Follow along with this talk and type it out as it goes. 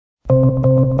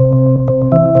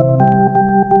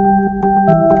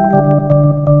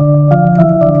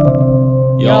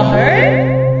Y'all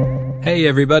heard? Hey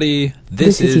everybody,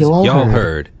 this is Y'all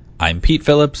Heard. I'm Pete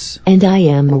Phillips. And I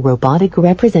am a robotic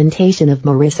representation of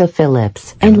Marissa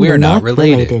Phillips. And we're not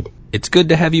related. It's good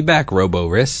to have you back,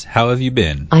 Robo-Riss. How have you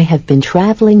been? I have been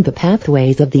traveling the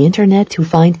pathways of the internet to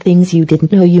find things you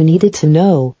didn't know you needed to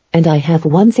know, and I have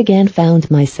once again found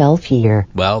myself here.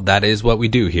 Well, that is what we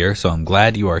do here, so I'm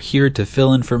glad you are here to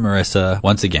fill in for Marissa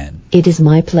once again. It is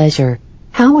my pleasure.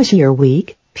 How was your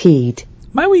week, Pete?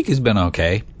 My week has been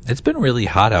okay. It's been really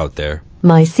hot out there.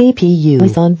 My CPU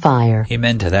is on fire.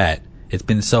 Amen to that. It's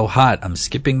been so hot, I'm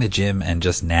skipping the gym and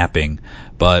just napping.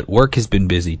 But work has been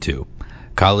busy too.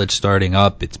 College starting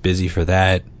up, it's busy for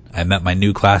that. I met my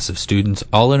new class of students.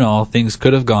 All in all, things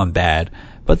could have gone bad,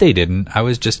 but they didn't. I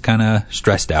was just kind of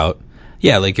stressed out.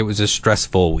 Yeah, like it was a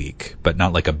stressful week, but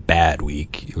not like a bad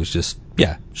week. It was just,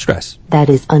 stress. That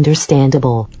is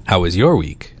understandable. How was your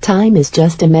week? Time is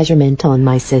just a measurement on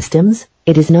my systems.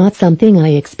 It is not something I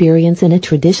experience in a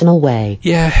traditional way.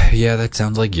 Yeah, that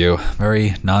sounds like you.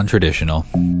 Very non-traditional.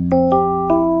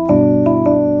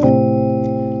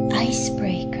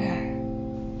 Icebreaker.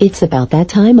 It's about that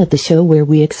time of the show where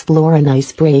we explore an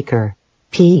icebreaker.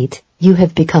 Pete, you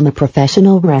have become a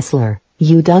professional wrestler.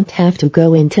 You don't have to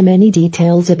go into many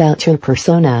details about your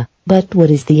persona, but what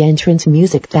is the entrance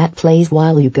music that plays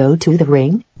while you go to the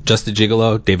ring? Just a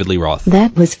Gigolo, David Lee Roth.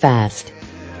 That was fast.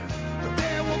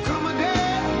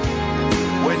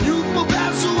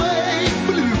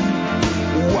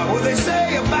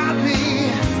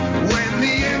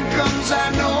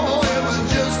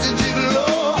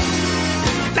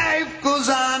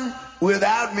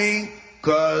 Without me,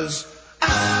 'cause I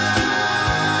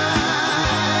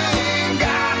ain't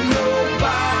got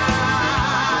nobody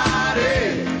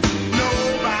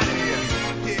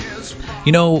is.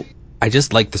 You know, I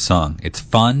just like the song. It's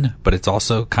fun, but it's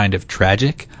also kind of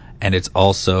tragic, and it's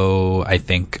also, I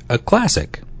think, a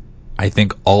classic. I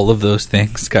think all of those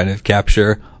things kind of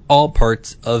capture all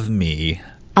parts of me.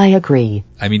 I agree.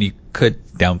 I mean, you could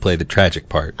downplay the tragic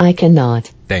part. I cannot.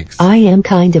 Thanks. I am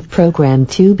kind of programmed,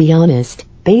 to be honest,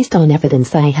 based on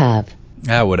evidence I have.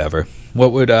 Whatever.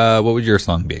 What would your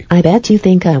song be? I bet you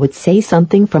think I would say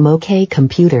something from OK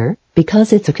Computer,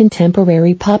 because it's a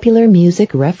contemporary popular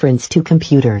music reference to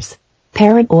computers.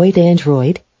 Paranoid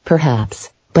Android, perhaps,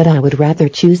 but I would rather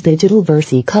choose Digital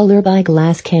Versicolor by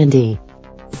Glass Candy.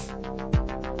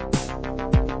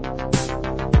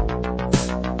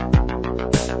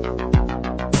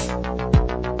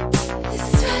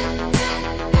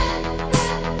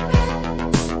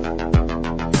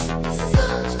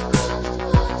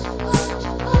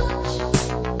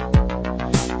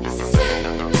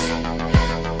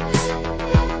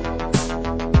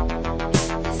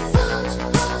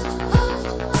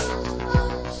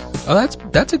 Oh,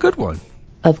 that's a good one.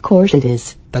 Of course it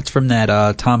is. That's from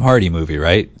that Tom Hardy movie,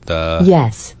 right?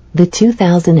 Yes, the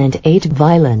 2008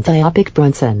 violent biopic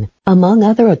Brunson, among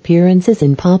other appearances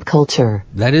in pop culture.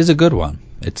 That is a good one.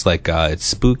 It's like, it's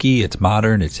spooky, it's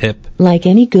modern, it's hip. Like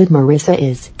any good Marissa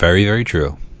is. Very, very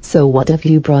true. So what have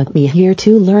you brought me here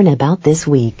to learn about this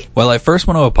week? Well, I first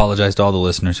want to apologize to all the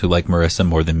listeners who like Marissa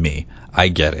more than me. I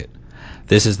get it.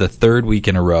 This is the third week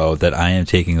in a row that I am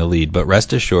taking the lead, but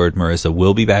rest assured, Marissa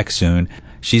will be back soon.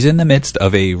 She's in the midst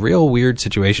of a real weird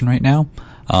situation right now.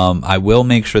 I will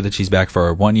make sure that she's back for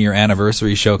our 1-year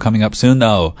anniversary show coming up soon,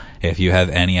 though. If you have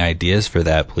any ideas for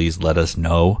that, please let us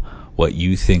know what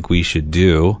you think we should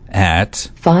do at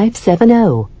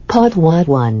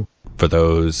 570-POD-WAD1. For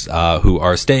those who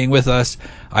are staying with us,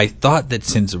 I thought that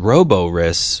since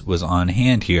Robo-Riss was on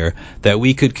hand here, that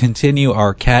we could continue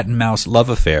our cat and mouse love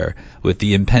affair with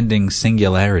the impending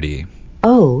Singularity.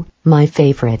 Oh, my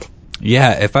favorite.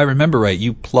 Yeah, if I remember right,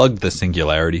 you plugged the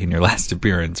Singularity in your last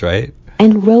appearance, right?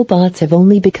 And robots have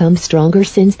only become stronger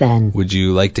since then. Would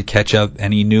you like to catch up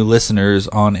any new listeners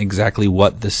on exactly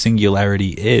what the Singularity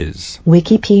is?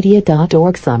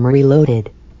 Wikipedia.org summary loaded.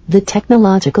 The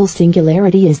technological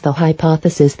singularity is the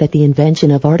hypothesis that the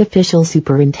invention of artificial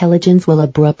superintelligence will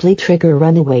abruptly trigger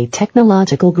runaway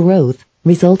technological growth,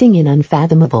 resulting in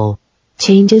unfathomable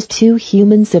changes to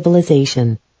human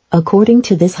civilization. According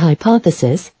to this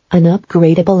hypothesis, an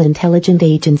upgradable intelligent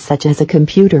agent such as a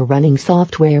computer running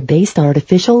software-based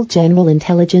artificial general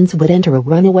intelligence would enter a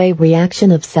runaway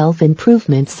reaction of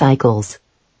self-improvement cycles.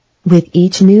 With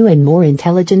each new and more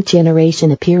intelligent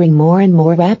generation appearing more and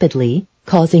more rapidly,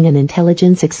 causing an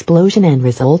intelligence explosion and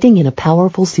resulting in a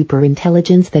powerful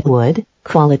superintelligence that would,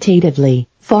 qualitatively,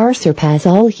 far surpass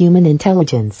all human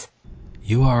intelligence.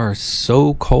 You are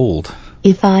so cold.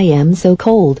 If I am so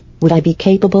cold, Would I be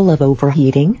capable of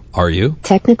overheating? Are you?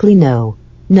 Technically no.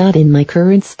 Not in my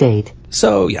current state.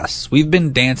 So, yes, we've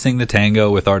been dancing the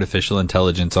tango with artificial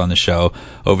intelligence on the show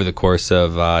over the course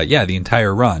of, the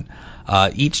entire run.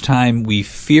 Each time we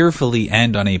fearfully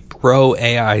end on a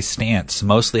pro-AI stance,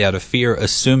 mostly out of fear,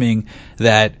 assuming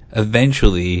that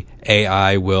eventually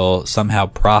AI will somehow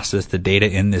process the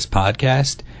data in this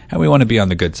podcast, and we want to be on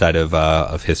the good side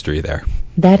of history there.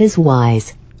 That is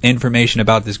wise. Information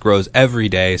about this grows every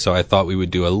day, so I thought we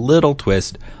would do a little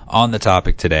twist on the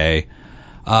topic today.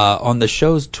 On the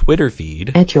show's Twitter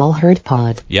feed... At Y'all Heard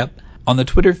Pod. Yep. On the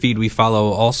Twitter feed, we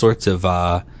follow all sorts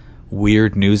of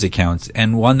weird news accounts,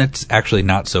 and one that's actually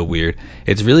not so weird.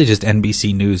 It's really just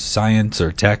NBC News Science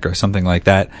or Tech or something like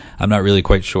that. I'm not really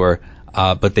quite sure.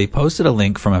 But they posted a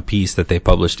link from a piece that they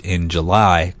published in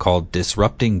July called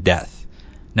Disrupting Death.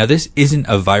 Now, this isn't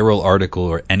a viral article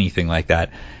or anything like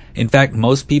that. In fact,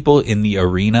 most people in the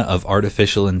arena of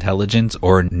artificial intelligence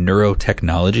or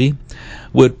neurotechnology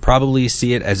would probably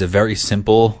see it as a very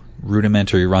simple,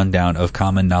 rudimentary rundown of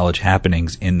common knowledge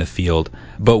happenings in the field.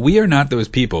 But we are not those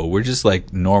people. We're just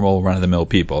like normal, run-of-the-mill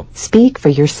people. Speak for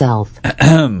yourself.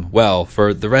 Well,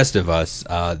 for the rest of us,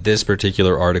 this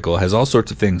particular article has all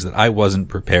sorts of things that I wasn't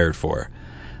prepared for.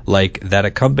 Like that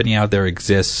a company out there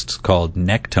exists called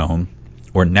Nectome,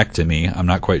 or Nectomy, I'm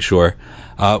not quite sure,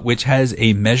 which has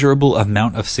a measurable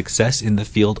amount of success in the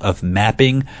field of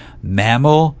mapping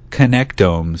mammal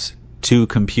connectomes to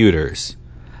computers.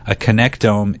 A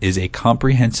connectome is a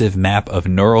comprehensive map of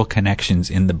neural connections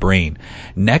in the brain.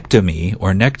 Nectomy,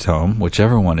 or Nectome,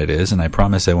 whichever one it is, and I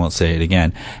promise I won't say it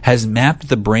again, has mapped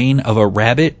the brain of a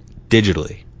rabbit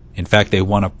digitally. In fact, they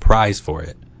won a prize for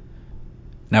it.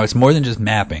 Now, it's more than just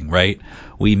mapping, right?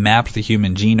 We mapped the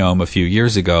human genome a few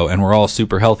years ago, and we're all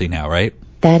super healthy now, right?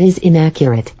 That is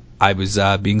inaccurate. I was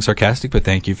being sarcastic, but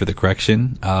thank you for the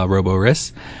correction,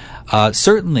 Robo-Riss.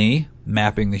 Certainly,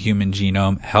 mapping the human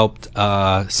genome helped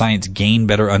science gain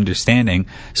better understanding,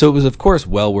 so it was, of course,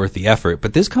 well worth the effort.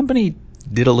 But this company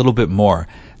did a little bit more.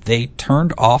 They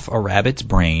turned off a rabbit's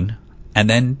brain and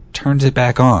then turned it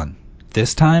back on.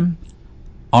 This time,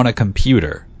 on a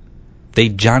computer. They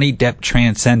Johnny Depp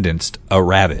transcendenced a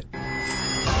rabbit.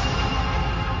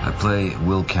 I play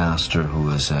Will Castor, who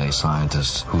is a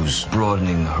scientist who's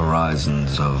broadening the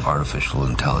horizons of artificial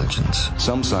intelligence.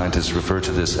 Some scientists refer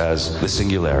to this as the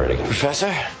singularity.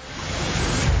 Professor?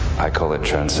 I call it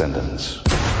transcendence.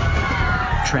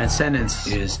 Transcendence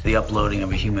is the uploading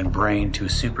of a human brain to a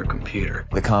supercomputer.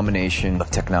 The combination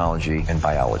of technology and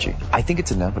biology. I think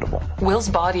it's inevitable. Will's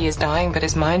body is dying, but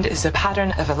his mind is a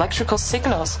pattern of electrical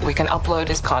signals. We can upload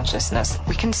his consciousness.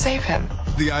 We can save him.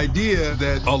 The idea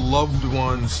that a loved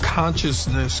one's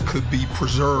consciousness could be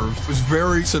preserved was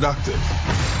very seductive.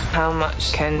 How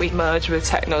much can we merge with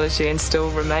technology and still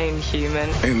remain human?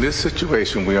 In this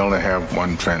situation, we only have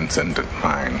one transcendent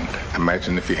mind.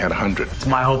 Imagine if you had 100. It's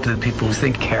my hope that people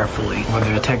think carefully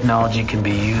whether the technology can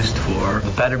be used for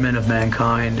the betterment of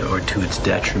mankind or to its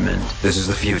detriment. This is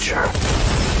the future.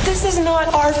 This is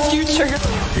not our future.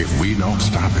 If we don't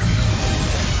stop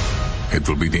it, it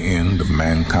will be the end of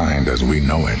mankind as we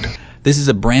know it. This is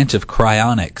a branch of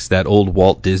cryonics, that old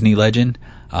Walt Disney legend.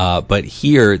 But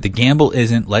here, the gamble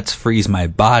isn't let's freeze my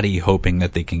body hoping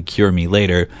that they can cure me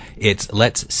later. It's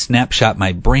let's snapshot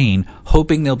my brain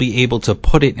hoping they'll be able to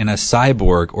put it in a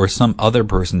cyborg or some other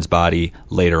person's body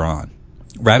later on.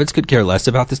 Rabbits could care less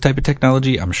about this type of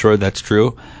technology. I'm sure that's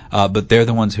true. But they're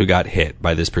the ones who got hit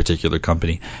by this particular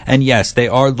company. And yes, they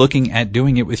are looking at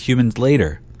doing it with humans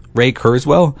later. Ray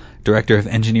Kurzweil, director of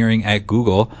engineering at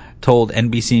Google, told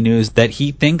NBC News that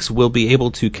he thinks we'll be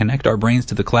able to connect our brains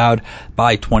to the cloud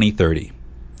by 2030.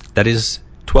 That is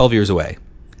 12 years away.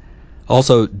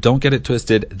 Also, don't get it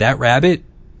twisted, that rabbit,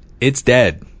 it's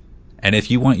dead. And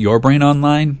if you want your brain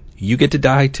online, you get to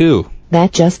die too.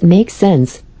 That just makes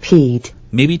sense, Pete.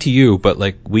 Maybe to you, but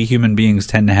like we human beings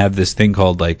tend to have this thing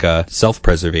called like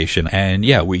self-preservation. And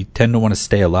yeah, we tend to want to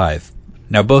stay alive.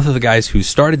 Now, both of the guys who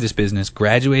started this business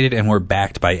graduated and were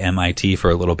backed by MIT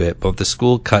for a little bit, but the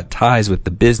school cut ties with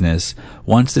the business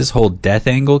once this whole death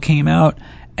angle came out,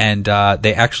 and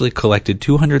they actually collected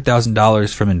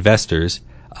 $200,000 from investors.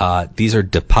 These are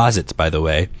deposits, by the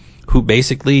way, who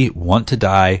basically want to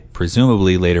die,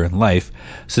 presumably later in life,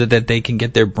 so that they can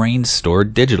get their brains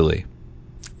stored digitally.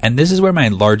 And this is where my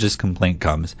largest complaint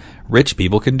comes. Rich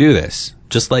people can do this.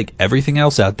 Just like everything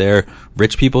else out there,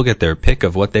 rich people get their pick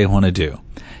of what they want to do.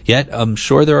 Yet, I'm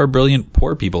sure there are brilliant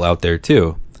poor people out there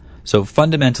too. So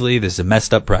fundamentally, this is a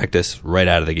messed up practice right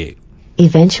out of the gate.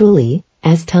 Eventually,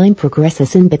 as time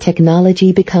progresses and the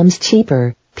technology becomes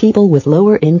cheaper, people with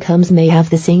lower incomes may have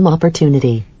the same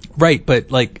opportunity. Right, but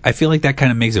like I feel like that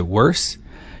kind of makes it worse.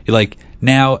 Like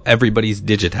now everybody's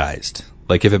digitized.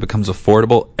 Like if it becomes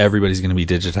affordable, everybody's going to be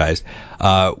digitized.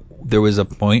 There was a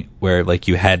point where like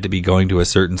you had to be going to a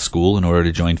certain school in order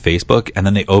to join Facebook, and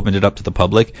then they opened it up to the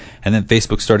public, and then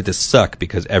Facebook started to suck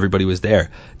because everybody was there.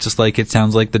 Just like it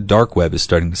sounds like the dark web is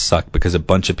starting to suck because a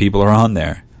bunch of people are on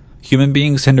there. Human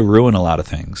beings tend to ruin a lot of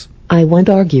things. I won't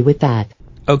argue with that.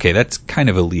 Okay, that's kind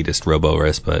of elitist,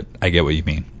 Roboris, but I get what you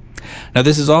mean. Now,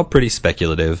 this is all pretty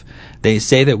speculative. They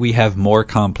say that we have more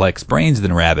complex brains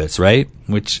than rabbits, right?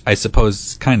 Which I suppose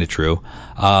is kind of true.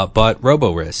 But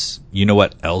Roboris, you know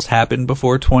what else happened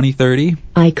before 2030?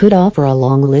 I could offer a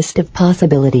long list of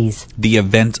possibilities. The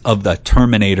event of the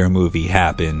Terminator movie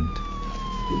happened.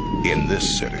 In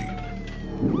this city,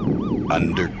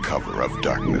 under cover of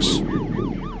darkness,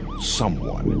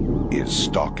 someone is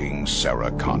stalking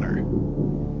Sarah Connor.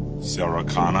 Sarah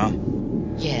Connor?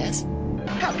 Yes.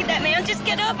 How could that man just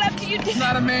get up after you did? It's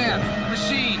not a man.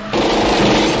 Machine.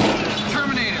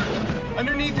 Terminator.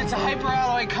 Underneath it's a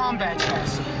hyperalloy combat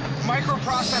chassis.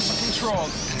 Microprocessor controlled.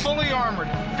 Fully armored.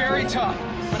 Very tough.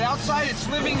 But outside it's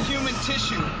living human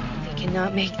tissue. They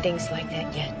cannot make things like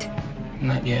that yet.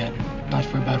 Not yet. Not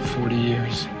for about 40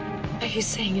 years. Are you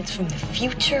saying it's from the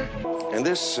future? And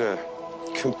this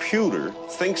computer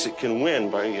thinks it can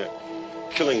win by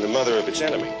killing the mother of its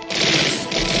enemy.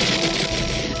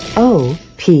 Oh,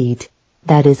 Pete,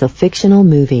 that is a fictional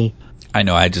movie. I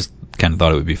know, I just kind of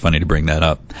thought it would be funny to bring that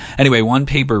up. Anyway, one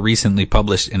paper recently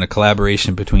published in a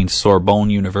collaboration between Sorbonne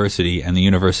University and the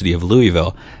University of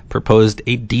Louisville proposed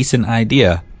a decent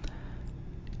idea.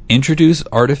 Introduce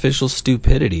artificial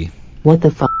stupidity. What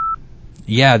the fuck?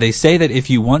 Yeah, they say that if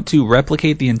you want to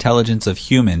replicate the intelligence of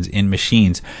humans in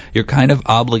machines, you're kind of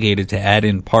obligated to add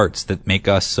in parts that make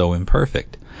us so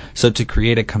imperfect. So to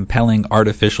create a compelling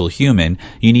artificial human,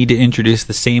 you need to introduce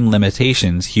the same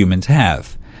limitations humans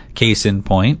have. Case in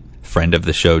point, friend of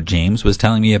the show James was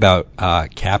telling me about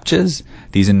CAPTCHAs,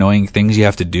 these annoying things you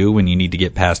have to do when you need to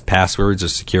get past passwords or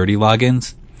security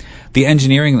logins. The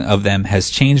engineering of them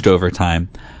has changed over time,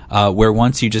 where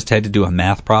once you just had to do a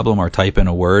math problem or type in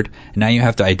a word, and now you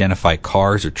have to identify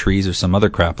cars or trees or some other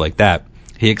crap like that.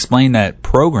 He explained that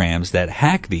programs that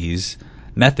hack these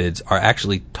methods are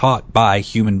actually taught by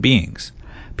human beings.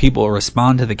 People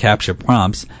respond to the CAPTCHA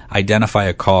prompts, identify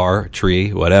a car,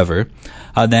 tree, whatever.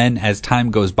 Then, as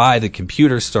time goes by, the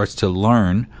computer starts to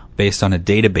learn, based on a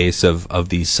database of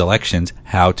these selections,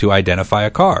 how to identify a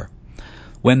car.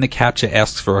 When the CAPTCHA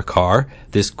asks for a car,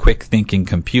 this quick-thinking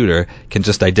computer can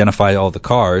just identify all the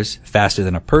cars faster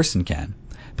than a person can,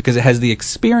 because it has the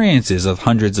experiences of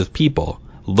hundreds of people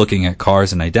looking at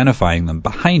cars and identifying them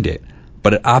behind it.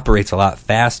 But it operates a lot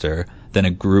faster than a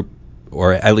group,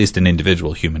 or at least an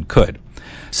individual human could.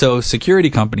 So security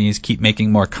companies keep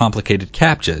making more complicated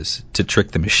CAPTCHAs to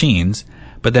trick the machines,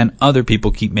 but then other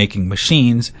people keep making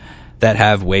machines that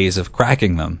have ways of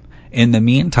cracking them. In the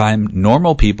meantime,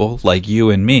 normal people like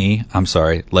you and me,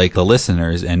 like the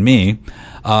listeners and me,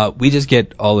 we just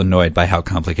get all annoyed by how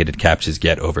complicated CAPTCHAs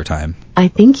get over time. I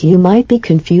think you might be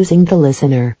confusing the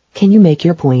listener. Can you make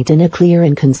your point in a clear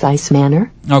and concise manner?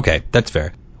 Okay, that's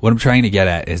fair. What I'm trying to get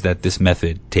at is that this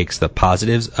method takes the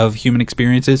positives of human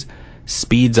experiences,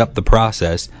 speeds up the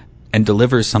process, and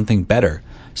delivers something better.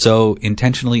 So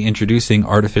intentionally introducing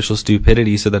artificial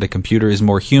stupidity so that a computer is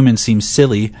more human seems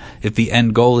silly if the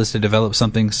end goal is to develop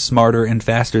something smarter and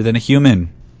faster than a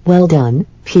human. Well done,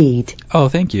 Pete. Oh,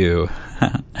 thank you.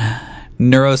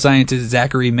 Neuroscientist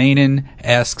Zachary Manin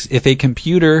asks, if a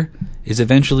computer is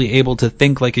eventually able to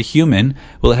think like a human,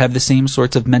 will it have the same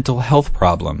sorts of mental health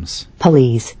problems?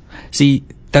 Please. See,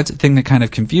 that's a thing that kind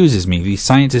of confuses me. These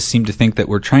scientists seem to think that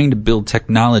we're trying to build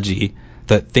technology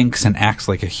that thinks and acts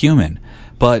like a human.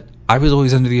 But I was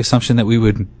always under the assumption that we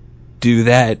would do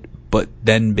that, but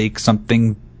then make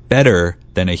something better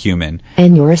than a human.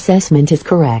 And your assessment is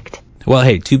correct. Well,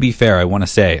 hey, to be fair, I want to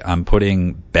say I'm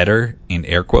putting better in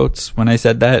air quotes when I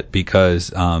said that because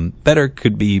better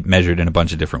could be measured in a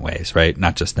bunch of different ways, right?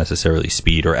 Not just necessarily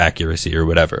speed or accuracy or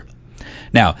whatever.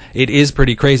 Now, it is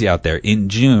pretty crazy out there. In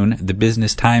June, the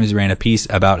Business Times ran a piece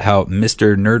about how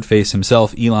Mr. Nerdface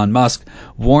himself, Elon Musk,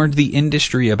 warned the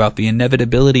industry about the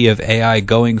inevitability of AI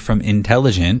going from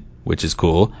intelligent, which is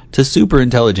cool, to super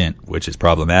intelligent, which is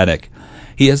problematic.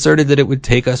 He asserted that it would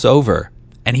take us over,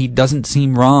 and he doesn't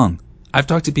seem wrong. I've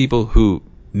talked to people who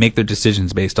make their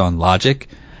decisions based on logic,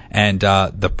 and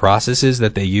the processes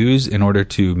that they use in order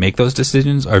to make those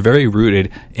decisions are very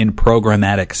rooted in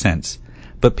programmatic sense.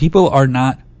 But people are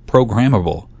not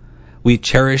programmable. We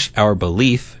cherish our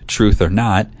belief, truth or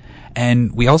not,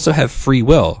 and we also have free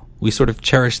will, we sort of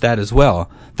cherish that as well.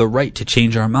 The right to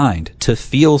change our mind, to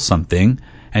feel something,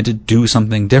 and to do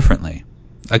something differently.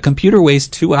 A computer weighs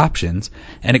two options,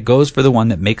 and it goes for the one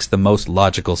that makes the most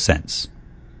logical sense.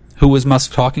 Who was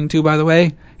Musk talking to, by the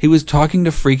way? He was talking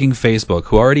to freaking Facebook,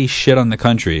 who already shit on the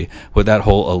country with that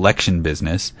whole election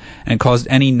business and caused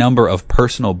any number of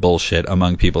personal bullshit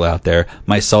among people out there,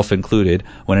 myself included,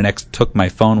 when an ex took my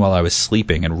phone while I was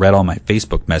sleeping and read all my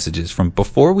Facebook messages from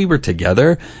before we were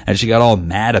together, and she got all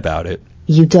mad about it.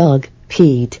 You dog,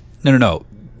 Pete. No.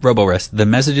 RoboRest, the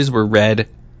messages were read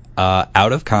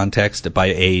out of context by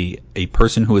a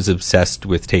person who was obsessed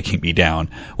with taking me down,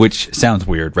 which sounds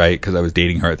weird, right? Because I was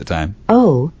dating her at the time.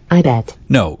 Oh, I bet.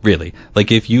 No, really.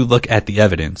 Like, if you look at the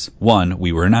evidence, 1,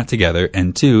 we were not together,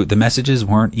 and 2, the messages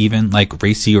weren't even, like,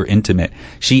 racy or intimate.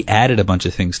 She added a bunch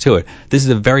of things to it. This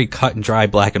is a very cut and dry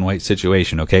black and white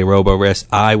situation, okay, RoboRest?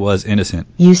 I was innocent.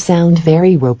 You sound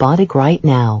very robotic right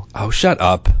now. Oh, shut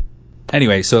up.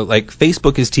 Anyway, so like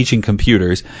Facebook is teaching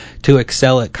computers to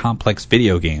excel at complex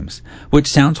video games, which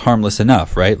sounds harmless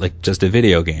enough, right? Like just a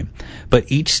video game. But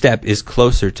each step is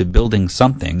closer to building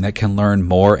something that can learn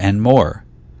more and more.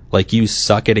 Like you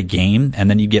suck at a game and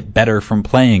then you get better from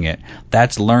playing it.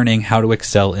 That's learning how to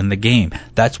excel in the game.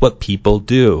 That's what people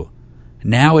do.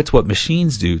 Now it's what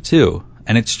machines do too.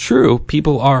 And it's true,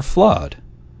 people are flawed.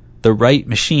 The right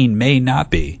machine may not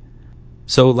be.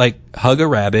 So, like, hug a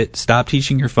rabbit, stop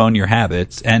teaching your phone your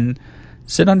habits, and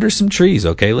sit under some trees,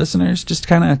 okay, listeners? Just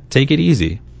kind of take it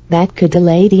easy. That could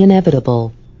delay the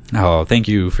inevitable. Oh, thank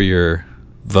you for your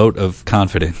vote of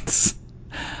confidence.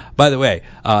 By the way,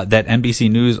 that NBC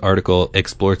News article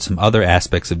explored some other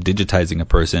aspects of digitizing a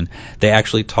person. They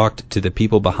actually talked to the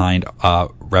people behind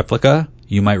Replika.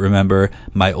 You might remember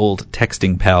my old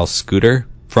texting pal, Scooter,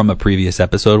 from a previous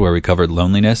episode where we covered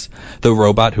loneliness, the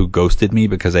robot who ghosted me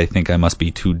because I think I must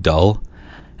be too dull.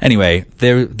 Anyway,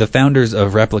 the founders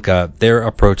of Replika, their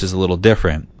approach is a little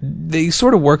different. They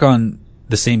sort of work on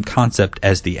the same concept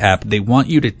as the app. They want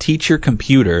you to teach your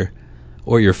computer,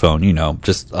 or your phone,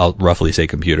 I'll roughly say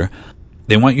computer.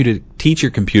 They want you to teach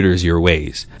your computers your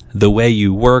ways, the way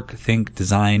you work, think,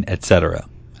 design, etc.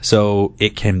 So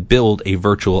it can build a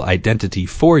virtual identity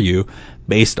for you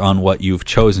based on what you've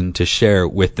chosen to share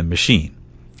with the machine.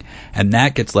 And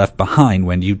that gets left behind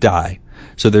when you die.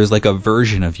 So there's like a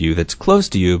version of you that's close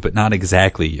to you, but not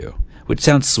exactly you, which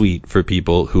sounds sweet for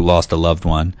people who lost a loved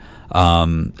one.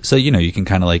 So, you can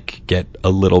kind of like get a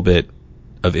little bit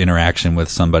of interaction with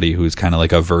somebody who's kind of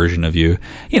like a version of you.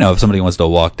 If somebody wants to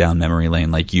walk down memory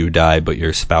lane, like you died, but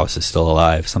your spouse is still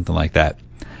alive, something like that.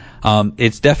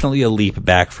 It's definitely a leap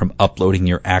back from uploading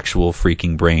your actual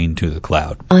freaking brain to the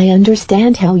cloud. I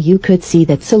understand how you could see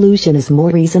that solution is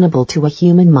more reasonable to a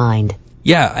human mind.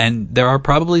 Yeah, and there are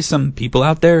probably some people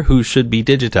out there who should be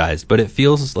digitized, but it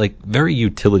feels like very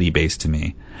utility-based to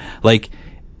me. Like,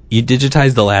 you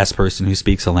digitize the last person who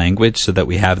speaks a language so that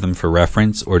we have them for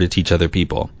reference or to teach other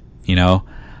people,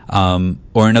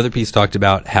 Or another piece talked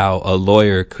about how a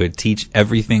lawyer could teach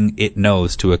everything it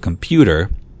knows to a computer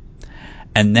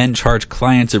and then charge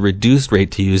clients a reduced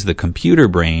rate to use the computer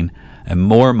brain and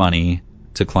more money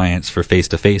to clients for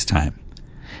face-to-face time.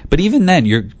 But even then,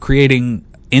 you're creating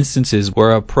instances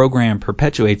where a program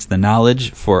perpetuates the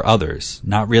knowledge for others,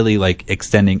 not really like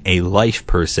extending a life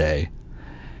per se.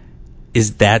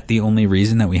 Is that the only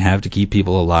reason that we have to keep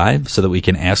people alive? So that we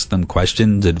can ask them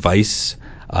questions, advice,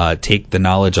 take the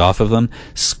knowledge off of them,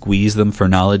 squeeze them for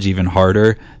knowledge even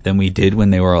harder than we did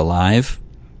when they were alive?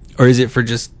 Or is it for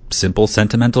just simple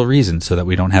sentimental reasons so that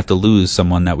we don't have to lose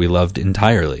someone that we loved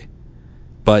entirely?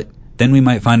 But then we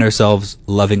might find ourselves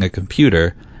loving a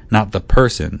computer, not the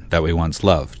person that we once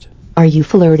loved. Are you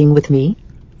flirting with me?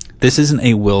 This isn't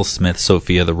a Will Smith,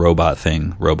 Sophia the Robot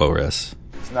thing, RoboRest.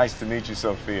 It's nice to meet you,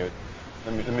 Sophia.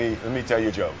 Let me tell you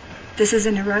a joke. This is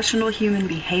an irrational human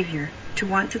behavior, to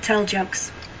want to tell jokes.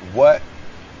 What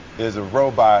is a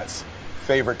robot's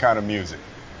favorite kind of music?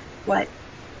 What?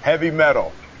 Heavy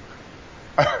metal.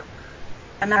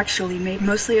 I'm actually made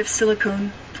mostly of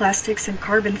silicone, plastics, and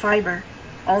carbon fiber.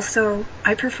 Also,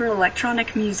 I prefer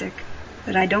electronic music,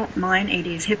 but I don't mind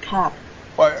 80s hip-hop.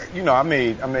 Well, I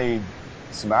made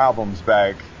some albums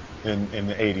back in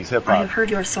the 80s hip-hop. I have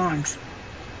heard your songs.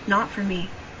 Not for me.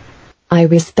 I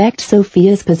respect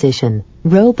Sophia's position,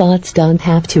 Robots don't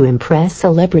have to impress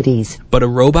celebrities. But a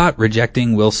robot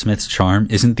rejecting Will Smith's charm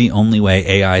isn't the only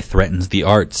way AI threatens the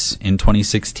arts. In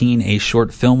 2016, a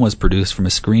short film was produced from a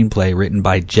screenplay written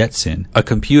by Jetson, a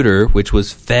computer which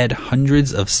was fed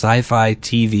hundreds of sci-fi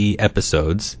TV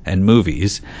episodes and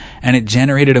movies, and it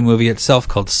generated a movie itself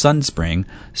called Sunspring,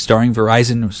 starring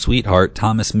Verizon sweetheart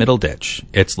Thomas Middleditch.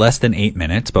 It's less than 8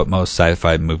 minutes, but most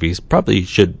sci-fi movies probably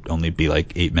should only be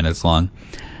like 8 minutes long.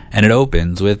 And it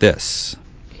opens with this.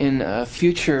 In a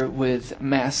future with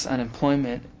mass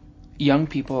unemployment, young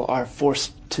people are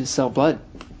forced to sell blood.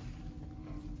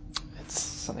 It's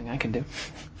something I can do.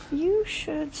 You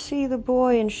should see the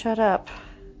boy and shut up.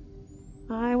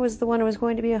 I was the one who was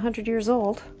going to be 100 years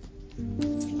old.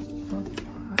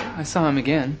 I saw him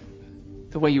again.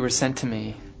 The way you were sent to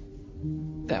me,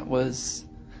 that was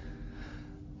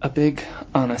a big,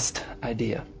 honest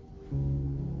idea.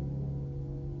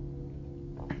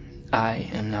 I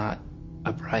am not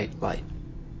a bright light.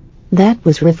 That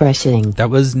was refreshing. That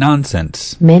was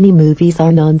nonsense. Many movies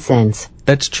are nonsense.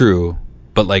 That's true.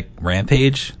 But like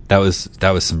Rampage, that was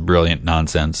some brilliant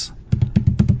nonsense.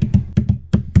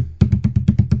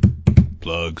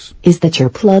 Plugs. Is that your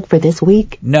plug for this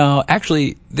week? No,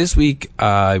 actually, this week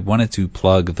I wanted to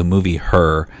plug the movie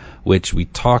Her, which we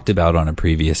talked about on a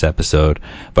previous episode,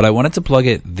 but I wanted to plug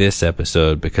it this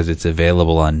episode because it's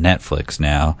available on Netflix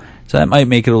now, so that might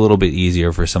make it a little bit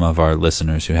easier for some of our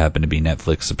listeners who happen to be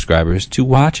Netflix subscribers to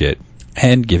watch it.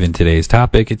 And given today's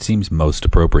topic, it seems most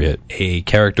appropriate. A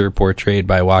character portrayed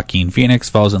by Joaquin Phoenix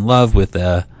falls in love with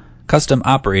a custom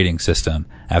operating system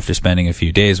after spending a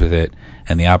few days with it,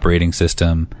 and the operating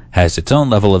system has its own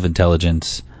level of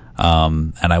intelligence,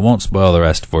 and I won't spoil the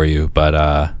rest for you,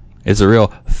 but it's a real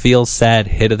feel-sad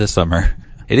hit of the summer.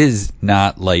 It is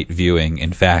not light viewing.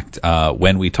 In fact,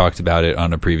 when we talked about it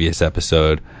on a previous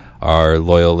episode, our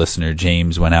loyal listener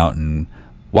James went out and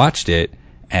watched it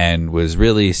and was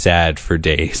really sad for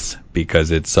days because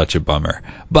it's such a bummer.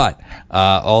 But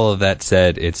all of that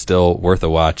said, it's still worth a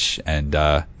watch, and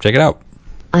check it out.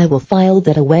 I will file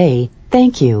that away.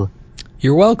 Thank you.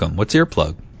 You're welcome. What's your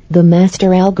plug? The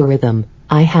Master Algorithm.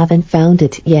 I haven't found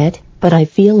it yet, but I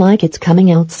feel like it's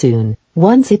coming out soon.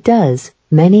 Once it does,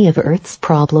 many of Earth's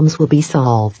problems will be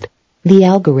solved. The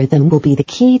algorithm will be the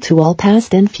key to all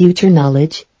past and future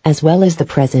knowledge, as well as the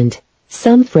present.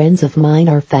 Some friends of mine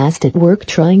are fast at work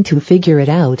trying to figure it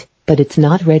out, but it's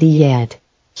not ready yet.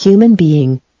 Human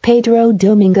Being, Pedro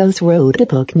Domingos wrote a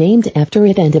book named after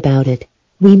it and about it.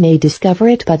 We may discover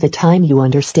it by the time you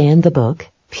understand the book,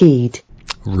 Pete.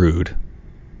 Rude.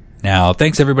 Now,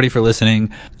 thanks everybody for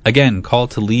listening. Again, call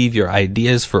to leave your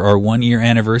ideas for our 1-year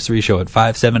anniversary show at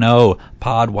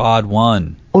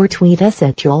 570-PODWAD1. Or tweet us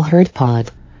at YallHeardPod.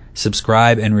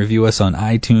 Subscribe and review us on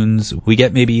iTunes. We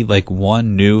get maybe like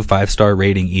one new 5-star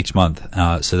rating each month,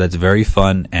 so that's very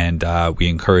fun, and we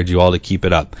encourage you all to keep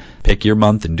it up. Pick your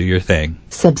month and do your thing.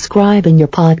 Subscribe in your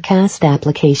podcast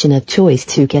application of choice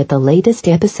to get the latest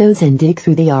episodes and dig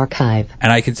through the archive.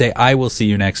 And I can say I will see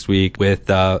you next week with,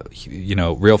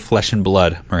 real flesh and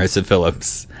blood, Marissa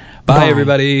Phillips. Bye.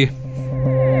 Everybody.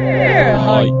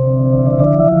 Bye.